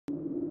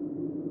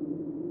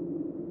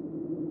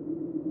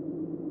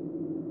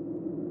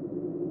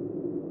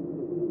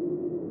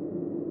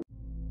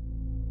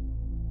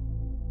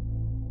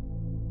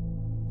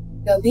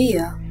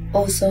Gabija,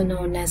 also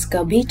known as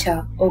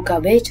Gabija or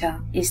Gabija,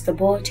 is the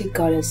Baltic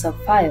goddess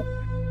of fire.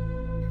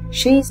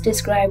 She is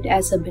described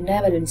as a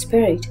benevolent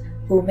spirit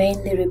who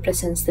mainly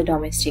represents the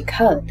domestic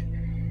hearth.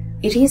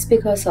 It is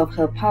because of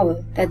her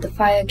power that the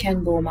fire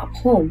can warm up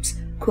homes,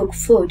 cook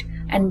food,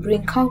 and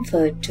bring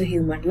comfort to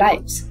human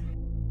lives.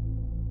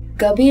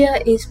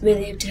 Gabija is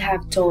believed to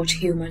have taught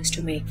humans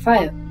to make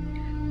fire.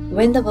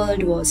 When the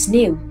world was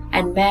new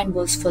and man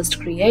was first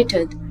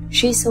created,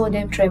 she saw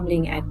them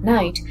trembling at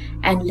night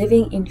and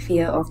living in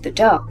fear of the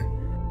dark.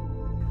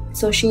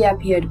 So she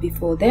appeared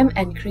before them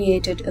and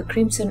created a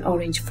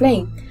crimson-orange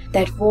flame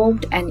that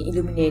warmed and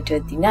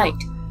illuminated the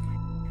night.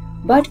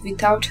 But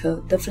without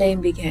her, the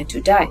flame began to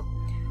die.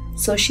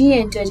 So she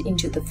entered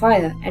into the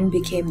fire and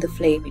became the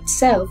flame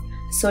itself,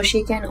 so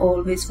she can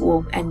always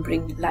warm and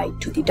bring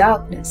light to the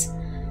darkness.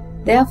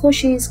 Therefore,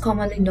 she is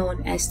commonly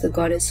known as the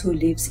goddess who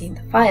lives in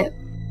the fire.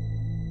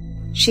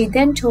 She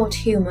then taught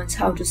humans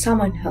how to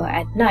summon her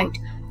at night,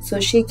 so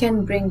she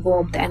can bring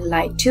warmth and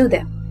light to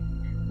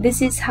them.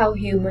 This is how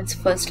humans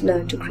first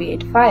learned to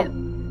create fire.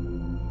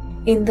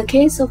 In the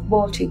case of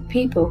Baltic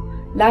people,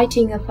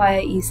 lighting a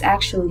fire is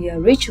actually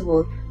a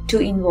ritual to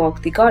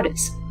invoke the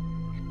goddess.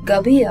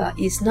 Gabija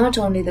is not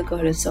only the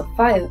goddess of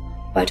fire,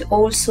 but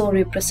also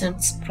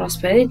represents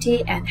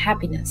prosperity and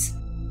happiness.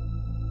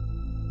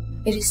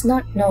 It is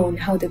not known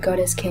how the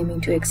goddess came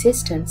into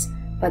existence,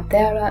 but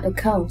there are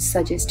accounts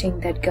suggesting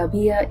that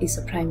Gabija is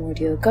a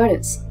primordial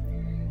goddess.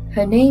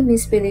 Her name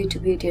is believed to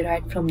be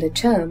derived from the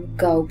term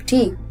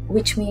gaubti,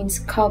 which means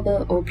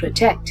cover or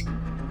protect.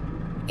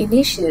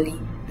 Initially,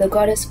 the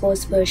goddess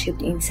was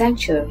worshipped in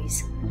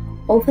sanctuaries.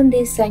 Often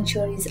these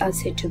sanctuaries are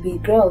said to be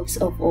groves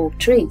of oak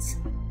trees.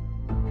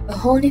 A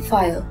holy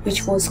fire,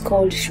 which was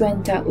called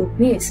Shwenta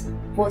Ugnis,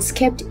 was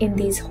kept in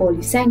these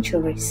holy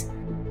sanctuaries.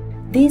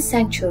 These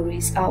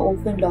sanctuaries are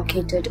often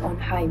located on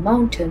high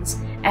mountains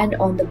and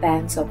on the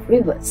banks of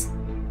rivers.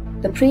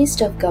 The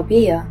priests of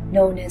Gabija,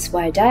 known as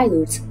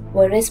Vaidilutes,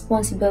 were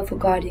responsible for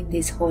guarding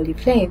this holy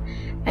flame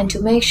and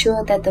to make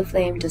sure that the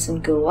flame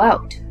doesn't go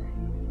out.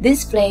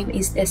 This flame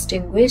is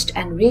extinguished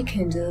and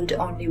rekindled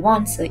only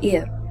once a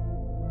year.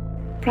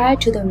 Prior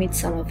to the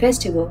Midsummer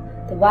festival,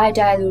 the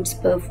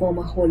Vaidilutes perform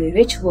a holy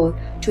ritual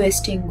to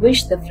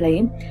extinguish the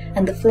flame,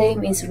 and the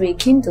flame is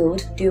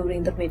rekindled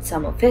during the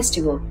Midsummer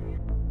festival.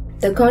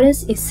 The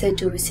goddess is said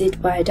to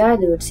visit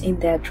Vaidilutes in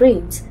their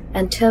dreams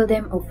and tell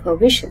them of her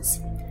wishes.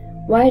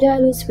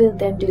 Vaidilutes will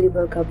then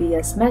deliver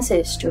Gabija's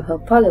message to her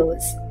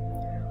followers.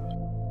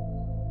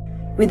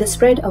 With the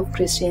spread of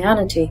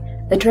Christianity,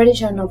 the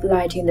tradition of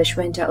lighting the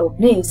Shwenta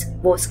Ugnis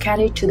was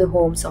carried to the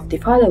homes of the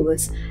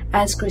followers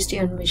as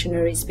Christian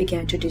missionaries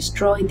began to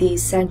destroy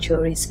these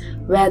sanctuaries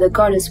where the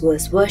goddess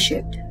was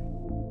worshipped.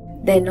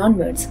 Then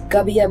onwards,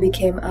 Gabija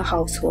became a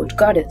household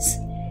goddess.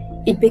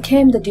 It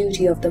became the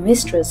duty of the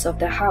mistress of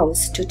the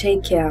house to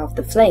take care of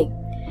the flame.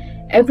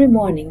 Every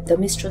morning, the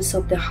mistress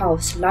of the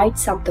house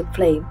lights up the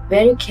flame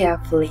very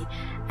carefully,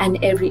 and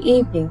every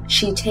evening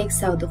she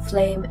takes out the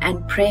flame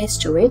and prays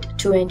to it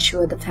to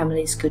ensure the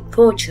family's good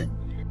fortune.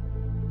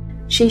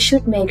 She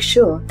should make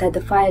sure that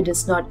the fire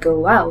does not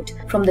go out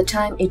from the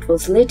time it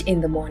was lit in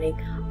the morning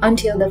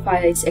until the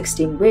fire is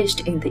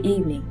extinguished in the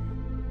evening.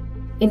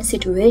 In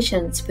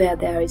situations where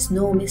there is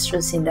no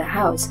mistress in the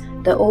house,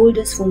 the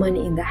oldest woman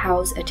in the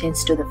house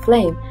attends to the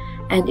flame,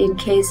 and in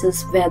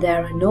cases where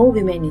there are no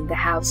women in the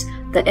house,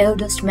 the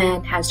eldest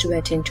man has to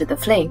attend to the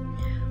flame.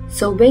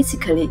 So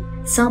basically,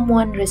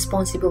 someone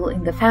responsible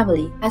in the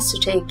family has to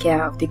take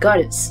care of the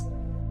goddess.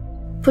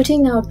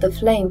 Putting out the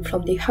flame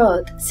from the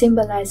hearth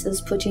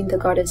symbolizes putting the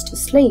goddess to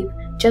sleep,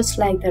 just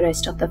like the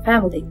rest of the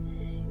family.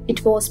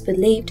 It was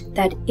believed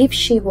that if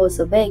she was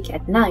awake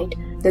at night,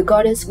 the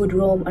goddess would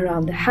roam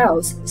around the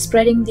house,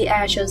 spreading the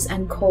ashes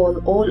and coal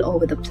all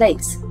over the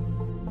place.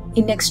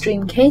 In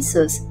extreme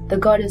cases, the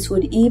goddess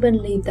would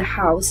even leave the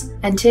house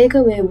and take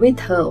away with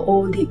her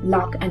all the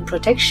luck and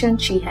protection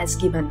she has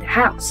given the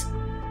house.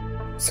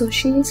 So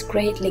she is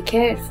greatly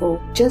cared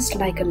for, just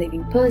like a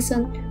living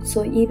person,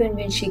 so even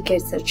when she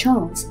gets a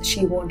chance,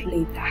 she won't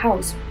leave the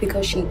house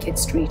because she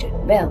gets treated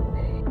well.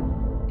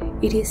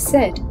 It is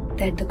said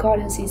that the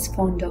goddess is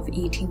fond of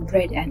eating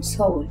bread and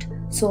salt,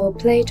 so a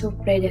plate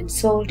of bread and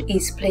salt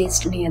is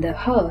placed near the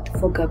hearth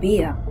for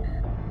Gabija.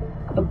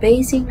 A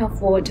basin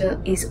of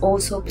water is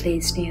also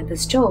placed near the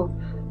stove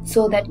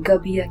so that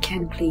Gabija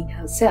can clean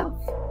herself.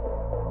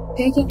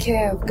 Taking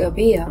care of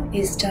Gabija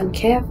is done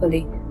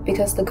carefully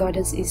because the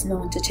goddess is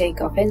known to take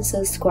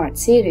offenses quite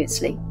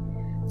seriously.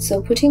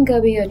 So putting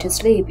Gabija to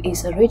sleep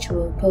is a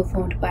ritual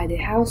performed by the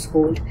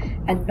household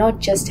and not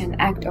just an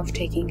act of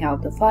taking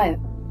out the fire.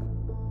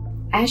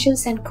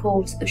 Ashes and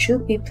coals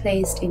should be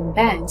placed in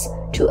banks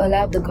to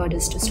allow the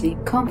goddess to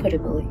sleep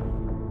comfortably.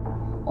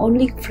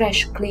 Only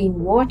fresh,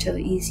 clean water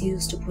is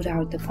used to put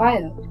out the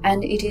fire,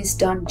 and it is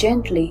done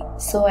gently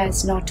so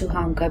as not to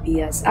harm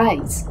Gabija's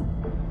eyes.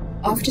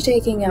 After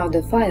taking out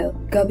the fire,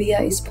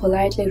 Gabija is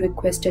politely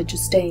requested to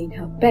stay in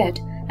her bed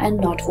and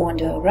not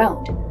wander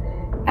around.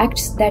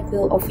 Acts that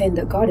will offend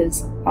the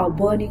goddess are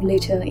burning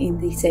litter in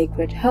the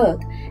sacred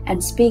hearth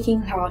and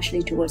speaking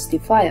harshly towards the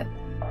fire.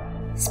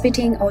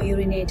 Spitting or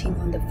urinating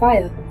on the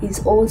fire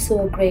is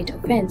also a great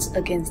offense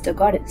against the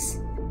goddess.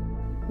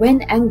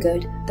 When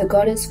angered, the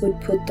goddess would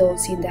put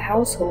those in the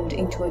household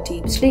into a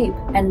deep sleep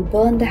and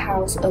burn the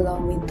house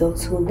along with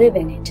those who live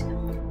in it.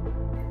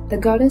 The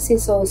goddess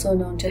is also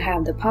known to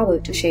have the power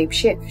to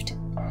shapeshift.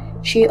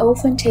 She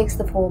often takes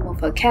the form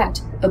of a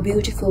cat, a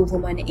beautiful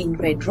woman in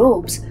red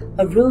robes,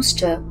 a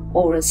rooster,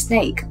 or a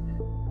snake.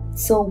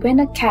 So when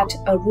a cat,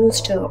 a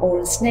rooster, or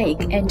a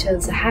snake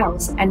enters a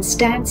house and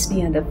stands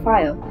near the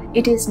fire,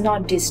 it is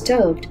not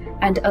disturbed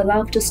and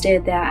allowed to stay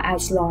there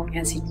as long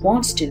as it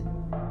wants to.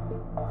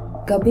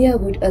 Gabija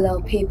would allow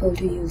people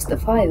to use the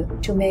fire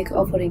to make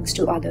offerings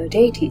to other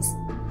deities.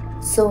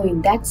 So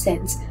in that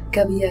sense,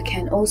 Gabija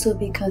can also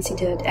be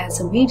considered as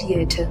a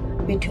mediator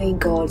between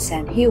gods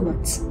and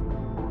humans.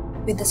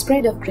 With the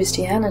spread of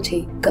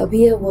Christianity,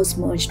 Gabija was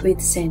merged with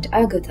Saint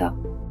Agatha.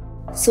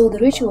 So the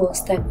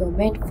rituals that were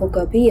meant for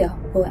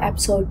Gabija were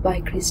absorbed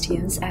by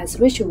Christians as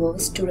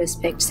rituals to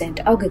respect Saint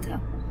Agatha.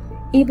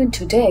 Even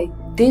today,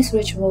 these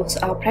rituals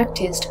are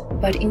practiced,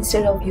 but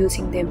instead of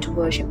using them to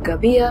worship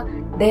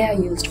Gabija, they are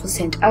used for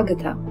Saint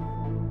Agatha.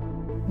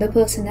 The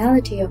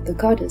personality of the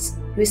goddess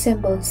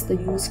resembles the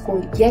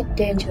useful yet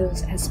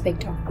dangerous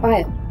aspect of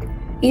fire.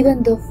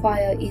 Even though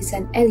fire is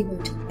an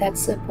element that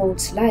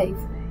supports life,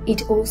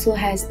 it also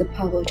has the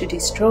power to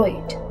destroy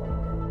it.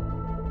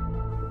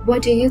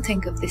 What do you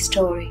think of this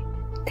story?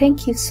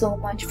 Thank you so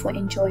much for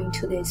enjoying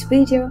today's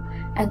video,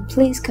 and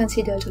please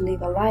consider to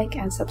leave a like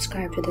and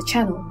subscribe to the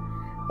channel.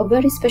 A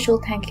very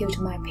special thank you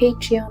to my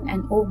Patreon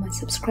and all my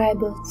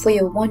subscribers for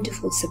your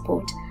wonderful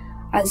support.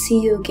 I'll see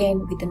you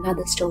again with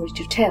another story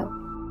to tell.